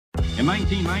In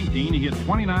 1919, he hit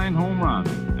 29 home runs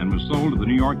and was sold to the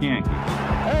New York Yankees.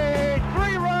 A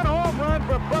three-run home run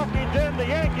for Buffington. The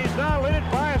Yankees now lead it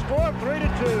by a score of 3-2.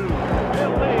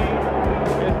 Bill Lee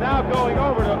is now going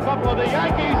over to a couple of the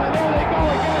Yankees, and there they go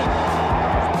again.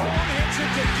 Hits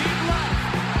it to deep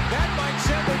left. That might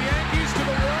send the Yankees to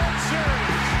the World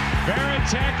Series.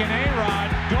 Varitek and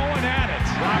A-Rod going at it.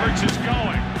 Roberts is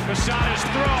going. Posada's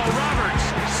throw. Roberts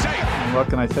safe. And what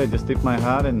can I say? Just tip my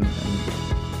hat and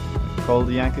call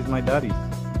the Yankees my daddies.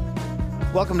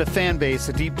 Welcome to Fanbase,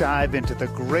 a deep dive into the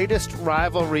greatest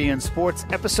rivalry in sports,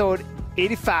 episode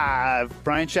 85.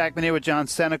 Brian Shackman here with John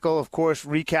Senecal, of course,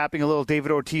 recapping a little David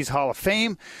Ortiz Hall of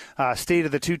Fame, state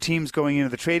of the two teams going into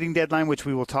the trading deadline, which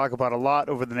we will talk about a lot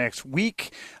over the next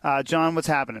week. John, what's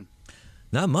happening?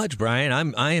 Not much, Brian.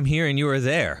 I am here and you are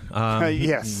there.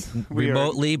 Yes.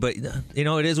 Remotely, but you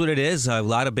know, it is what it is. A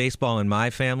lot of baseball in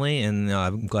my family, and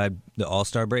I'm glad the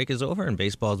All-Star break is over and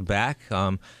baseball's back.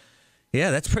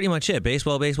 Yeah, that's pretty much it.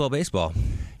 Baseball, baseball, baseball.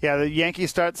 Yeah, the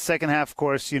Yankees start the second half, of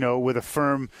course, with a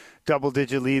firm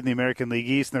double-digit lead in the American League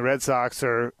East, and the Red Sox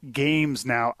are games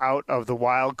now out of the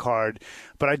wild card.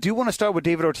 But I do want to start with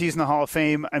David Ortiz in the Hall of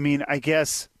Fame. I mean, I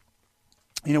guess,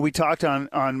 we talked on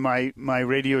my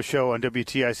radio show on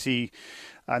WTIC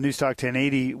News Talk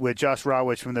 1080 with Josh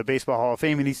Rawitch from the Baseball Hall of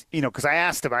Fame, and he's, because I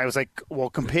asked him, I was like, well,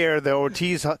 compare the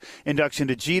Ortiz induction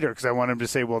to Jeter, because I wanted him to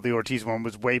say, well, the Ortiz one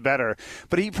was way better.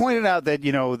 But he pointed out that,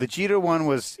 the Jeter one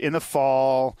was in the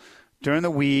fall, during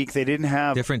the week. They didn't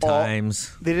have different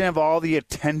times. They didn't have all the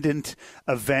attendant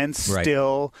events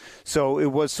still. So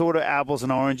it was sort of apples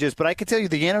and oranges. But I can tell you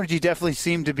the energy definitely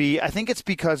seemed to be, I think it's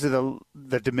because of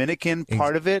the Dominican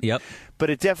part of it. Yep. But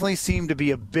it definitely seemed to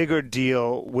be a bigger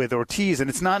deal with Ortiz.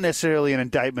 And it's not necessarily an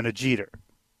indictment of Jeter.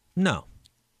 No,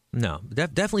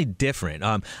 definitely different.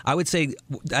 I would say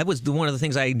that was one of the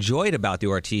things I enjoyed about the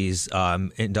Ortiz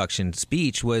induction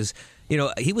speech was,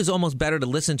 he was almost better to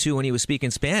listen to when he was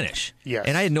speaking Spanish. Yes.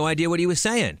 And I had no idea what he was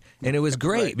saying. And it was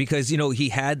great because, he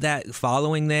had that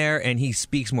following there and he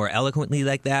speaks more eloquently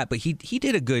like that. But he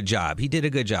did a good job.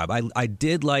 I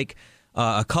did like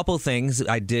a couple things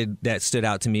I did that stood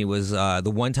out to me was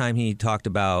the one time he talked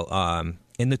about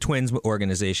in the Twins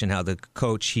organization, how the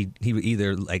coach, he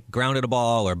either like grounded a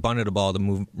ball or bunted a ball to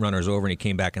move runners over, and he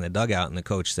came back in the dugout, and the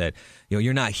coach said,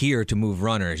 you're not here to move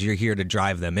runners, you're here to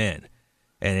drive them in.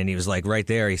 And then he was like, right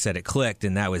there, he said it clicked,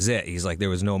 and that was it. He's like, there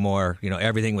was no more,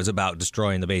 everything was about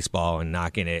destroying the baseball and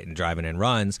knocking it and driving in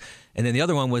runs. And then the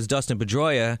other one was Dustin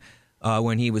Pedroia.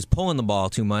 When he was pulling the ball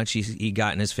too much, he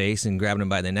got in his face and grabbed him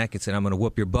by the neck and said, I'm going to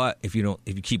whoop your butt if you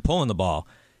keep pulling the ball.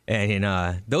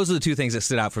 And those are the two things that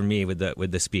stood out for me with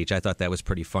the speech. I thought that was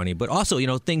pretty funny, but also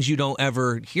things you don't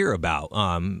ever hear about.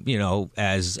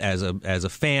 As a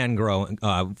fan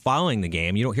following the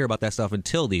game, you don't hear about that stuff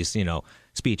until these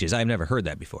speeches. I've never heard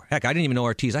that before. Heck, I didn't even know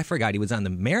Ortiz. I forgot he was on the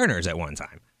Mariners at one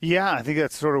time. Yeah, I think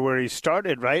that's sort of where he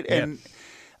started, right? Yeah. And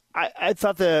I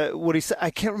thought what he said, I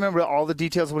can't remember all the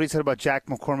details of what he said about Jack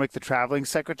McCormick, the traveling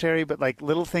secretary, but like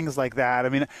little things like that. I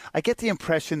mean, I get the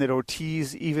impression that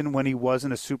Ortiz, even when he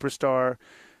wasn't a superstar,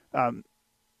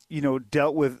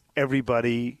 dealt with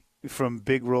everybody from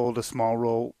big role to small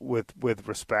role with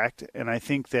respect. And I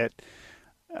think that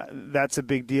that's a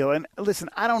big deal. And listen,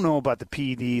 I don't know about the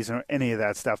PEDs or any of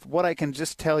that stuff. What I can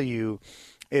just tell you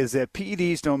is that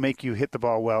PEDs don't make you hit the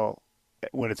ball well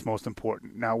when it's most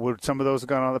important. Now, would some of those have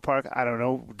gone out of the park? I don't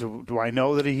know. Do I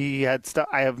know that he had stuff?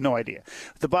 I have no idea.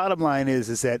 The bottom line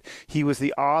is that he was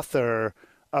the author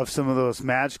of some of those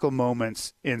magical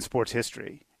moments in sports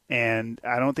history. And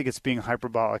I don't think it's being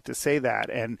hyperbolic to say that.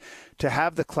 And to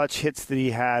have the clutch hits that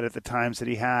he had at the times that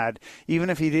he had, even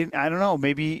if he didn't, I don't know,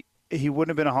 maybe he wouldn't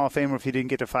have been a Hall of Famer if he didn't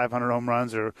get to 500 home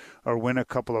runs or win a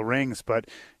couple of rings. But,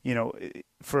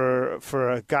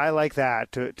 for a guy like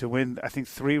that to win, I think,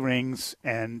 3 rings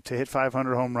and to hit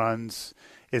 500 home runs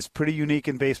is pretty unique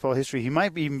in baseball history. He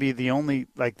might even be the only,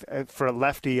 for a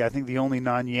lefty, I think the only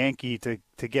non-Yankee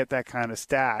to get that kind of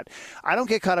stat. I don't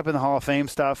get caught up in the Hall of Fame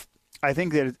stuff. I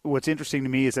think that what's interesting to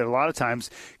me is that a lot of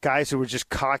times guys who were just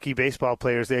cocky baseball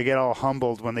players, they get all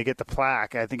humbled when they get the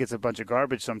plaque. I think it's a bunch of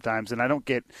garbage sometimes. And I don't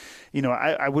get,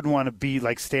 I wouldn't want to be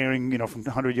like staring, from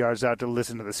 100 yards out to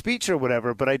listen to the speech or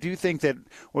whatever. But I do think that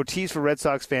Ortiz for Red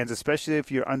Sox fans, especially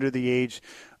if you're under the age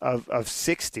of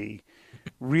 60,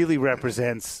 really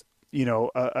represents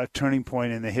a turning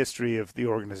point in the history of the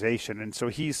organization. And so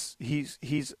he's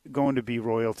going to be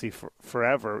royalty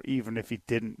forever, even if he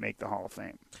didn't make the Hall of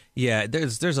Fame. Yeah,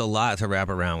 there's a lot to wrap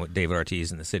around with David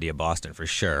Ortiz in the city of Boston, for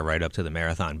sure, right up to the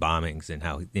marathon bombings and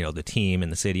how, the team and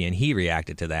the city, and he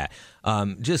reacted to that.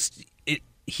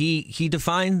 he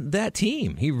defined that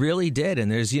team. He really did.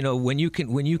 And there's, when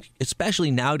you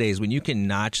especially nowadays, when you can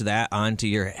notch that onto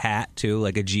your hat too,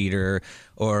 like a Jeter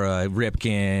or a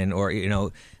Ripken or,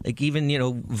 like even,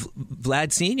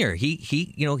 Vlad Sr.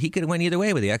 He could have went either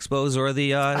way with the Expos or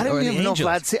the I didn't even know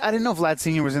I didn't know Vlad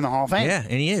Sr. was in the Hall of Fame. Yeah,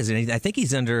 and he is. And I think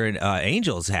he's under an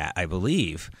Angels hat, I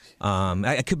believe.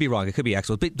 I could be wrong. It could be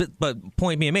Expos. But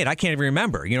point being made, I can't even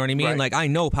remember. You know what I mean? Right. Like, I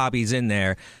know Papi's in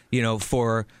there,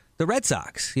 for the Red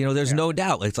Sox. There's no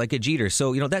doubt. It's like a Jeter.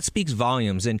 So, that speaks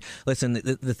volumes. And listen,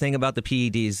 the thing about the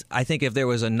PEDs, I think if there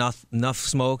was enough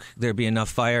smoke, there'd be enough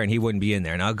fire, and he wouldn't be in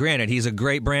there. Now, granted, he's a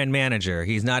great brand manager.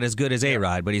 He's not as good as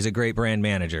A-Rod, but he's a great brand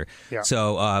manager. Yeah.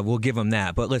 So we'll give him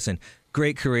that. But listen,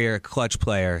 great career, clutch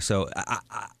player. So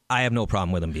I have no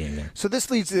problem with him being there. So this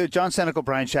leads to John Senecal,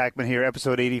 Brian Shackman here,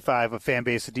 episode 85 of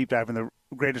Fanbase, a deep dive in the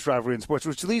greatest rivalry in sports,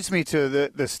 which leads me to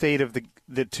the state of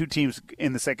the two teams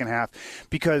in the second half.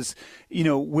 Because,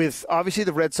 with obviously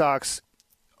the Red Sox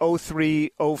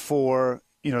 03, 04,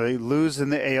 they lose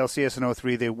in the ALCS in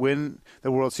 03, they win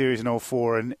the World Series in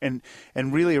 04, and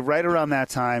really right around that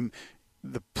time,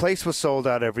 the place was sold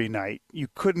out every night. You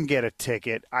couldn't get a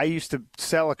ticket. I used to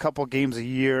sell a couple games a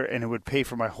year, and it would pay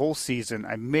for my whole season.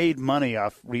 I made money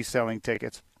off reselling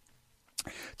tickets.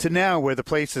 To now, where the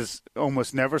place is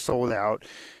almost never sold out,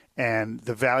 and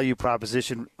the value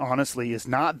proposition, honestly, is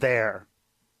not there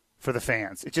for the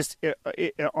fans.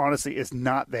 It honestly is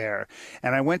not there.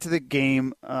 And I went to the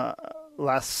game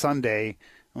last Sunday.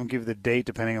 I'll give you the date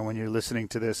depending on when you're listening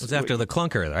to this. It was after the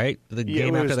clunker, right? The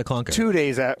game after the clunker. 2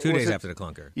 days after. 2 days after the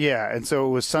clunker. Yeah, and so it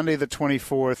was Sunday the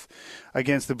 24th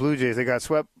against the Blue Jays. They got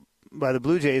swept by the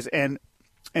Blue Jays, and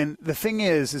the thing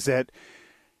is that,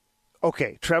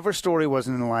 okay, Trevor Story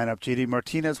wasn't in the lineup, JD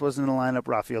Martinez wasn't in the lineup,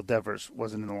 Rafael Devers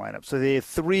wasn't in the lineup. So they had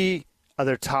three of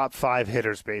their top five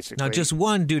hitters, basically. Now, just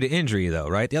one due to injury, though,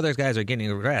 right? The other guys are getting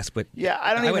a rest, but yeah,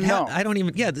 I don't even know.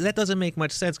 That doesn't make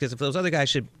much sense, because if those other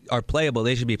guys are playable,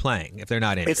 they should be playing if they're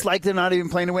not injured. It's like they're not even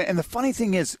playing to win. And the funny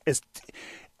thing is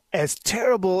as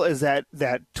terrible as that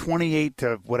 28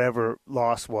 to whatever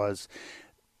loss was,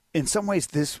 in some ways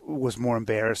this was more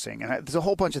embarrassing. And there's a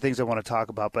whole bunch of things I want to talk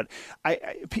about, but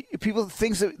people,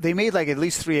 things that they made, like at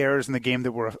least 3 errors in the game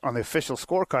that were on the official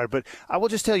scorecard. But I will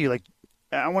just tell you, like,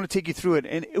 I want to take you through it,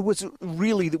 and it was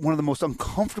really one of the most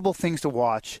uncomfortable things to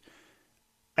watch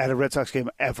at a Red Sox game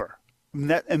ever.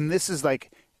 And this is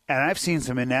like, and I've seen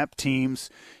some inept teams.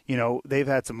 They've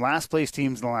had some last-place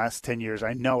teams in the last 10 years.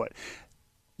 I know it.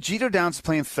 Jeter Downs is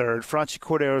playing third. Franchi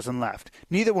Cordero's in left.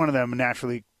 Neither one of them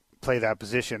naturally play that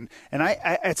position. And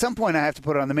I at some point I have to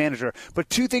put it on the manager. But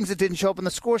two things that didn't show up on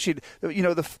the score sheet.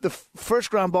 The first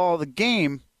ground ball of the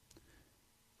game,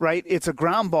 right? It's a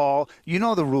ground ball. You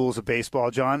know the rules of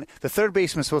baseball, John. The third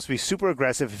baseman is supposed to be super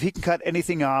aggressive. If he can cut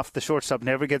anything off, the shortstop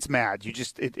never gets mad.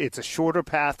 It's a shorter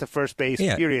path to first base,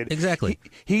 period. Exactly.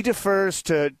 He defers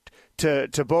to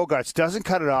Bogarts, doesn't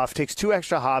cut it off, takes 2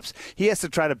 extra hops. He has to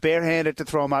try to barehand it to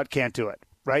throw him out, can't do it,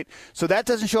 right? So that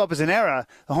doesn't show up as an error.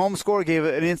 The home scorer gave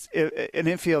an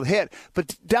infield hit,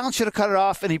 but Downs should have cut it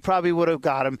off, and he probably would have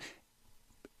got him,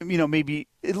 maybe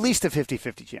at least a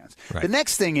 50-50 chance. Right. The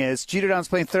next thing is Jeter Downs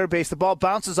playing third base. The ball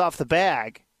bounces off the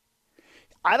bag.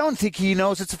 I don't think he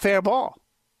knows it's a fair ball.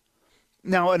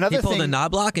 Now, another thing. He pulled a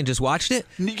knob block and just watched it?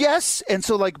 Yes. And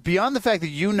so, like, beyond the fact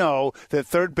that that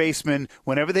third baseman,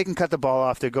 whenever they can cut the ball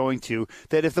off, they're going to,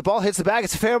 that if the ball hits the bag,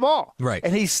 it's a fair ball. Right.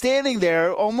 And he's standing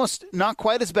there almost not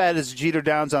quite as bad as Jeter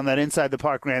Downs on that inside the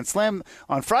park grand slam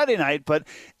on Friday night.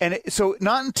 So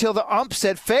not until the ump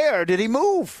said fair did he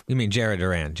move. You mean Jared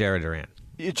Duran.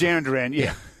 Jaron Duran,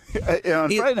 yeah. On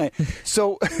Friday night.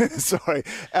 So, sorry.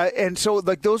 And so,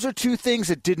 like, those are two things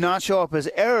that did not show up as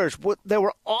errors. They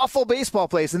were awful baseball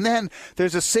plays. And then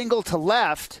there's a single to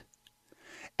left,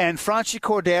 and Franchi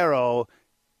Cordero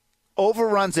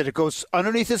overruns it. It goes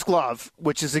underneath his glove,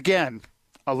 which is, again,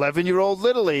 11-year-old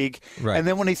Little League. Right. And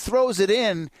then when he throws it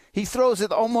in, he throws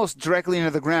it almost directly into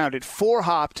the ground. It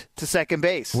 4-hopped to second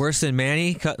base. Worse than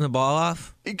Manny cutting the ball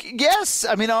off? Yes.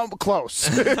 I mean, close.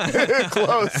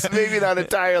 Close. Maybe not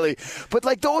entirely. But,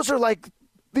 like,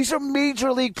 these are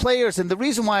major league players. And the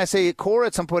reason why I say Cora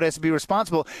at some point has to be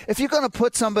responsible, if you're going to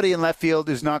put somebody in left field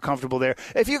who's not comfortable there,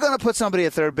 if you're going to put somebody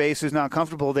at third base who's not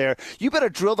comfortable there, you better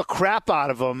drill the crap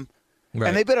out of them. Right.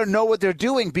 And they better know what they're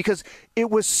doing, because it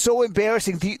was so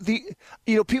embarrassing.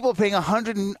 People are paying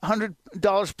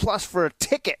 $100 plus for a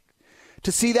ticket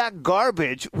to see that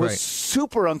garbage was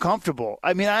super uncomfortable.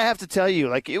 I mean, I have to tell you,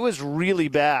 like, it was really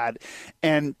bad.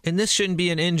 And this shouldn't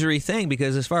be an injury thing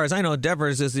because, as far as I know,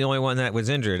 Devers is the only one that was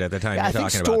injured at the time. I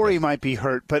think Story might be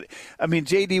hurt, but I mean,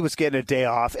 JD was getting a day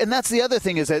off, and that's the other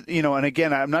thing is that and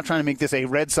again, I'm not trying to make this a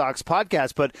Red Sox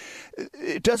podcast, but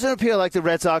it doesn't appear like the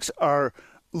Red Sox are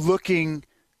looking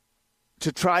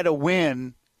to try to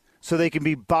win so they can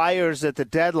be buyers at the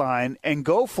deadline and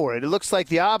go for it. It looks like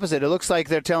the opposite. It looks like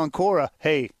they're telling Cora,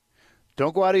 hey,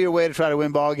 don't go out of your way to try to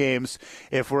win ball games.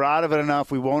 If we're out of it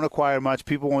enough, we won't acquire much.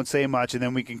 People won't say much, and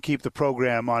then we can keep the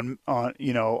program on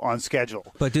schedule.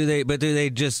 But do they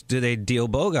deal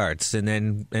Bogarts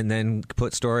and then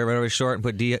put Story right over short and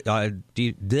put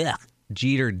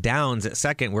Jeter Downs at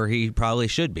second where he probably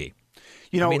should be?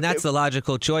 I mean, that's the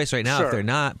logical choice right now sure. if they're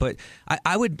not. But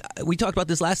I would. We talked about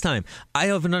this last time. I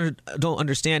don't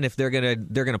understand if they're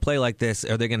gonna play like this,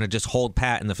 or they're gonna just hold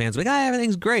pat and the fans are like,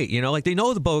 everything's great. Like they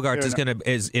know the Bogarts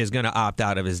is gonna opt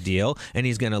out of his deal and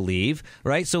he's gonna leave,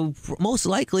 right? So most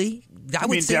likely, I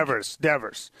would say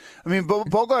Devers. I mean,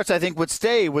 Bogarts I think would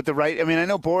stay with the right. I mean, I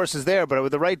know Boris is there, but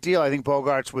with the right deal, I think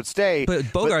Bogarts would stay. But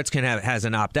Bogarts has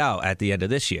an opt out at the end of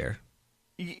this year.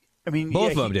 I mean,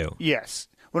 both of them do. Yes.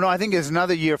 Well, no, I think it's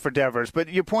another year for Devers. But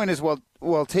your point is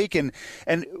well taken.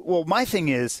 And, my thing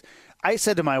is, I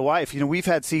said to my wife, we've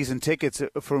had season tickets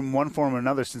from one form or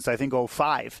another since, I think,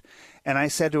 2005. And I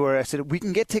said to her, we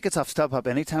can get tickets off StubHub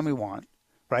anytime we want,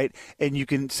 right? And you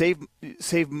can save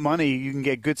money. You can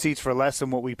get good seats for less than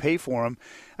what we pay for them.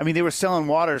 I mean, they were selling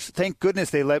waters. Thank goodness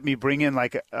they let me bring in,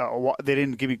 like, they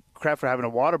didn't give me crap for having a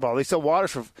water bottle. They sell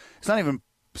waters for – it's not even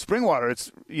 – spring water,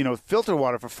 it's filter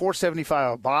water for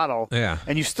 $4.75 a bottle. Yeah.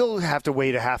 And you still have to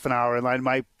wait a half an hour in line.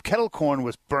 My kettle corn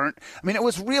was burnt. I mean, it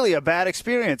was really a bad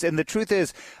experience. And the truth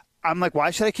is, I'm like,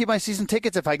 why should I keep my season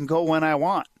tickets if I can go when I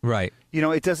want? Right.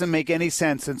 It doesn't make any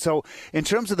sense. And so, in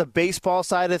terms of the baseball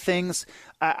side of things,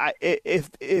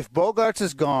 if Bogarts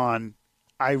is gone,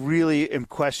 I really am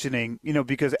questioning.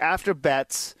 Because after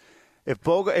Betts. If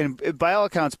Bogart, and by all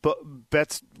accounts,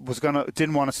 Betts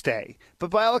didn't want to stay,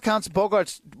 but by all accounts,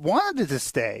 Bogarts wanted to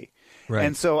stay, right.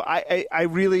 And so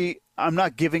I'm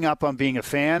not giving up on being a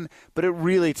fan, but it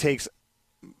really takes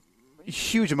a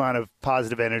huge amount of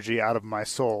positive energy out of my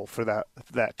soul for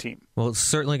that team. Well, it's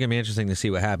certainly going to be interesting to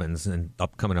see what happens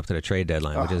coming up to the trade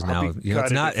deadline, which is now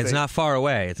it's not far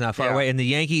away. It's not far away, and the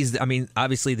Yankees. I mean,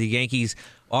 obviously the Yankees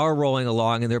are rolling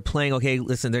along and they're playing okay.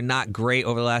 Listen, they're not great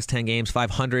over the last 10 games,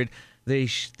 500. They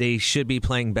should be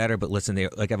playing better, but listen,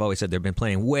 like I've always said, they've been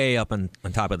playing way up on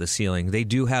top of the ceiling. They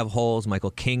do have holes.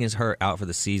 Michael King is hurt out for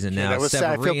the season now. That was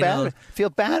sad. I feel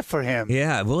bad for him.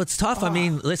 Yeah, well, it's tough. I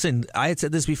mean, listen, I had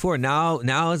said this before. Now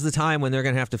is the time when they're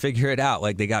going to have to figure it out.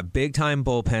 Like, they got big-time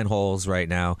bullpen holes right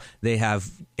now. They have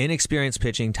inexperienced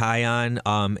pitching, Tyon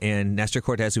and Nestor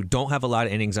Cortez, who don't have a lot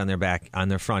of innings on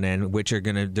their front end, which they're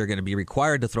going to be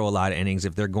required to throw a lot of innings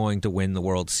if they're going to win the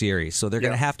World Series. So they're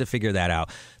going to have to figure that out.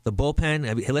 The bullpen,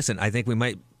 I mean, listen, I think we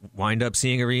might wind up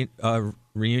seeing a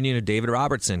reunion of David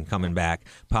Robertson coming back.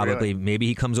 Probably, Maybe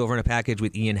he comes over in a package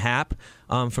with Ian Happ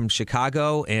from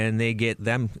Chicago, and they get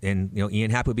them. And Ian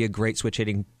Happ would be a great switch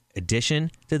hitting addition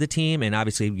to the team. And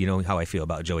obviously, you know how I feel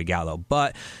about Joey Gallo,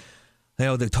 but.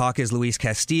 The talk is Luis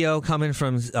Castillo coming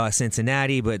from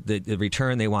Cincinnati, but the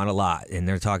return, they want a lot. And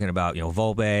they're talking about,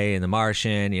 Volpe and the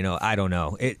Martian. I don't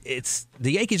know. It's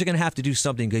the Yankees are going to have to do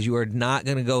something because you are not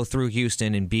going to go through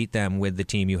Houston and beat them with the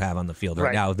team you have on the field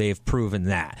right now. They've proven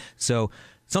that. So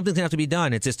something's going to have to be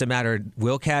done. It's just a matter of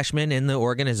will Cashman and the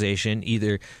organization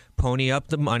either pony up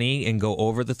the money and go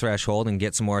over the threshold and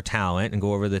get some more talent and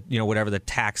go over the, whatever the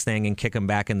tax thing and kick them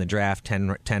back in the draft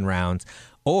 10 rounds,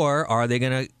 or are they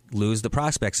going to lose the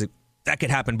prospects? That could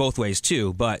happen both ways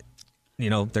too, but they're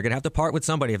going to have to part with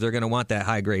somebody if they're going to want that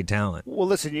high grade talent. Well,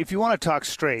 listen, if you want to talk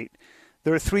straight,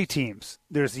 there are three teams.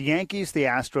 There's the Yankees, the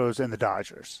Astros, and the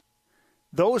Dodgers.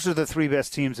 Those are the three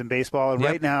best teams in baseball, and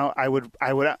right now, I would,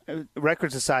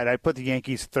 records aside, I'd put the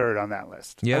Yankees third on that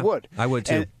list. Yeah, I would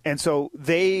too. And so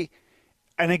they.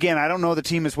 And again, I don't know the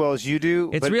team as well as you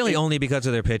do. It's really only because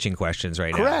of their pitching questions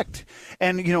right now. Correct.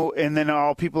 And and then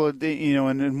all people,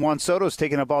 and Juan Soto's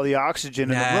taking up all the oxygen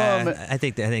in the room. I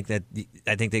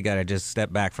think they got to just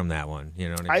step back from that one. You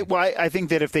know what I mean? I think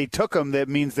that if they took him, that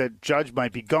means that Judge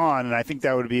might be gone, and I think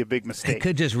that would be a big mistake. It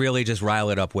could just really just rile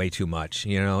it up way too much.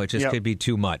 It just could be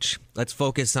too much. Let's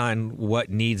focus on what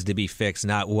needs to be fixed,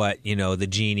 not what the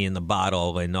genie in the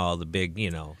bottle and all the big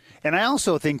And I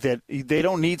also think that they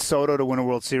don't need Soto to win a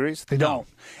World Series. They don't.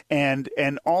 And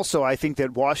also I think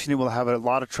that Washington will have a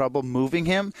lot of trouble moving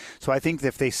him. So I think that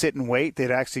if they sit and wait, they'd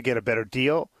actually get a better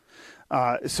deal.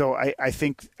 So I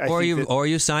think or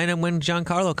you sign him when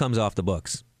Giancarlo comes off the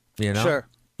books. You know, sure.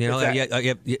 You know,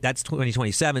 that's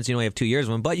 2027, so you only have 2 years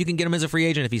of him. But you can get him as a free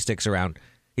agent if he sticks around.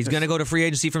 He's going to go to free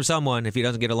agency from someone if he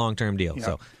doesn't get a long-term deal. Yeah.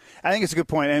 So, I think it's a good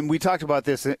point, and we talked about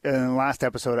this in the last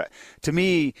episode. To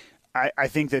me, I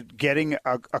think that getting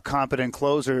a competent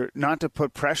closer, not to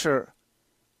put pressure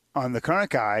on the current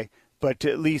guy, but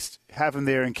to at least have him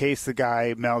there in case the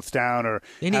guy melts down or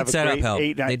they need setup help.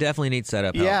 8-9. They definitely need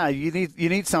setup help. Yeah, you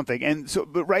need something. And so,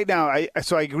 but right now, I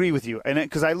agree with you. And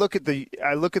because I look at the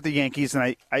Yankees,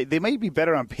 and they may be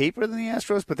better on paper than the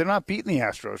Astros, but they're not beating the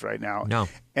Astros right now. No.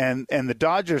 And the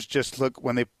Dodgers just look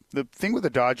the thing with the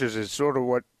Dodgers is sort of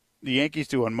what the Yankees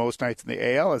do on most nights in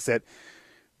the AL is that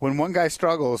when one guy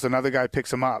struggles, another guy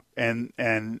picks him up, and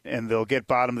they'll get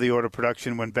bottom of the order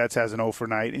production when Betts has an 0 for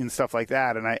night and stuff like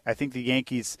that. And I think the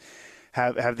Yankees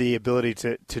have the ability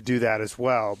to do that as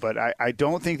well. But I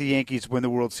don't think the Yankees win the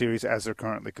World Series as they're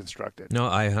currently constructed. No,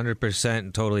 I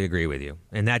 100% totally agree with you.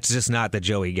 And that's just not the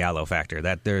Joey Gallo factor.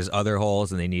 That there's other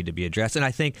holes and they need to be addressed. And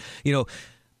I think,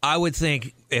 I would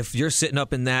think if you're sitting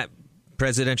up in that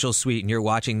presidential suite and you're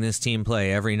watching this team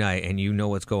play every night and you know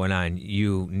what's going on,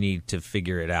 you need to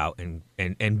figure it out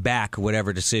and back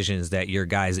whatever decisions that your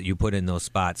guys that you put in those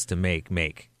spots to make.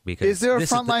 Because is there a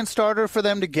frontline starter for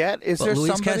them to get? Is there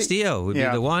Luis somebody? Castillo would be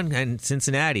the one, and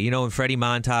Cincinnati, and Freddie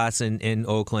Montas in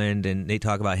Oakland, and they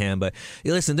talk about him. But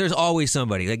listen, there's always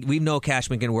somebody. Like we know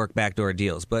Cashman can work backdoor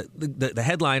deals, but the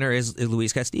headliner is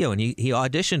Luis Castillo, and he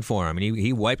auditioned for him, and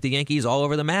he wiped the Yankees all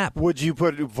over the map. Would you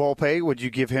put Volpe? Would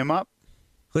you give him up?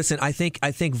 Listen, I think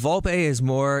Volpe is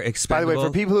more expendable. By the way,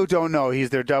 for people who don't know,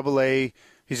 he's their AA.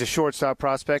 He's a shortstop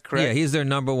prospect, correct? Yeah, he's their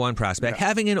number one prospect. Yeah.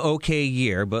 Having an okay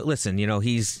year, but listen,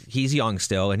 he's young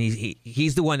still, and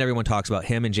he's the one everyone talks about.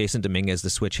 Him and Jason Dominguez, the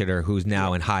switch hitter, who's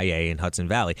now in High A in Hudson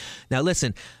Valley. Now,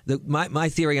 listen, my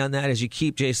theory on that is you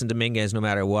keep Jason Dominguez no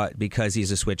matter what because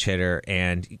he's a switch hitter,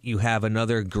 and you have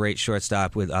another great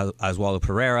shortstop with Oswaldo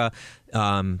Pereira.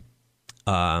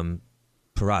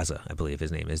 Peraza, I believe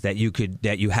his name is, that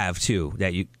you have too,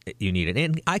 that you need it.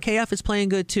 And IKF is playing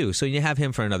good too, so you have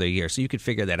him for another year, so you could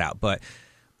figure that out. But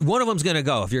one of them's going to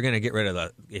go if you're going to get rid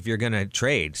of if you're going to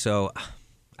trade. So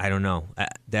I don't know.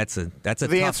 That's a tough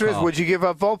The answer call. is, would you give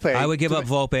up Volpe? I would give up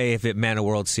Volpe if it meant a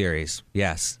World Series.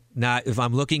 Yes. Not if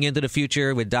I'm looking into the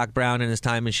future with Doc Brown and his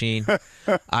time machine.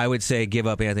 I would say give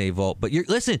up Anthony Volpe. But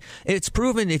listen, it's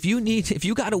proven if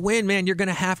you got to win, man, you're going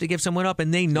to have to give someone up,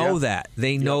 and they know that.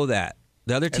 They know that.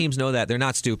 The other teams know that. They're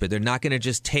not stupid. They're not going to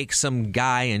just take some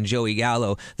guy and Joey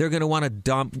Gallo. They're going to want to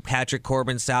dump Patrick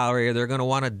Corbin's salary, or they're going to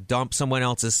want to dump someone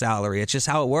else's salary. It's just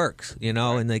how it works, Right.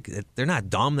 And they're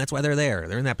not dumb. That's why they're there.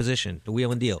 They're in that position to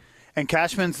wheel and deal. And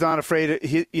Cashman's not afraid.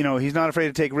 He's not afraid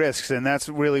to take risks, and that's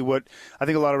really what I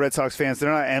think. A lot of Red Sox fans, they're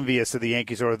not envious of the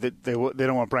Yankees, or they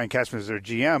don't want Brian Cashman as their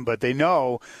GM, but they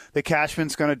know that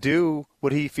Cashman's going to do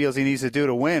what he feels he needs to do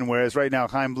to win. Whereas right now,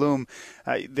 Chaim Bloom,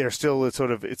 they're still sort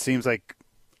of. It seems like,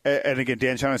 and again,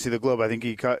 Dan Shaughnessy, the Globe, I think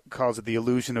he calls it the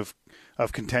illusion of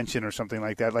contention or something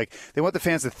like that. Like they want the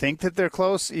fans to think that they're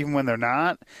close, even when they're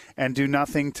not, and do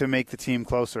nothing to make the team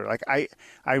closer. Like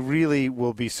I really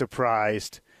will be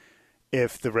surprised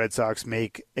if the Red Sox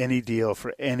make any deal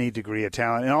for any degree of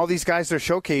talent. And all these guys they're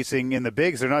showcasing in the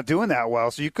bigs, they're not doing that well.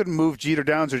 So you couldn't move Jeter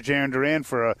Downs or Jarren Duran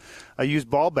for a used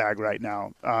ball bag right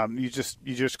now. You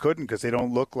just couldn't, because they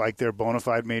don't look like they're bona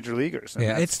fide major leaguers.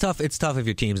 And it's tough. It's tough if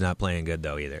your team's not playing good,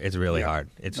 though, either. It's really hard.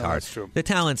 It's hard. That's true. The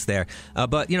talent's there.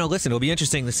 But, listen, it'll be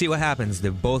interesting to see what happens. They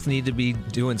both need to be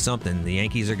doing something. The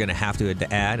Yankees are going to have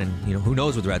to add, and, who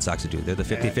knows what the Red Sox will do. They're the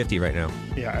 50-50 right now.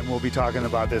 Yeah, and we'll be talking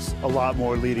about this a lot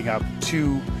more leading up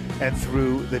to and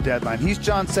through the deadline. He's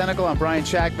John Senegal. I'm Brian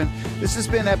Shackman. This has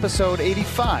been episode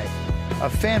 85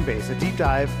 of Fanbase, a deep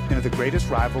dive into the greatest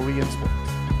rivalry in sports.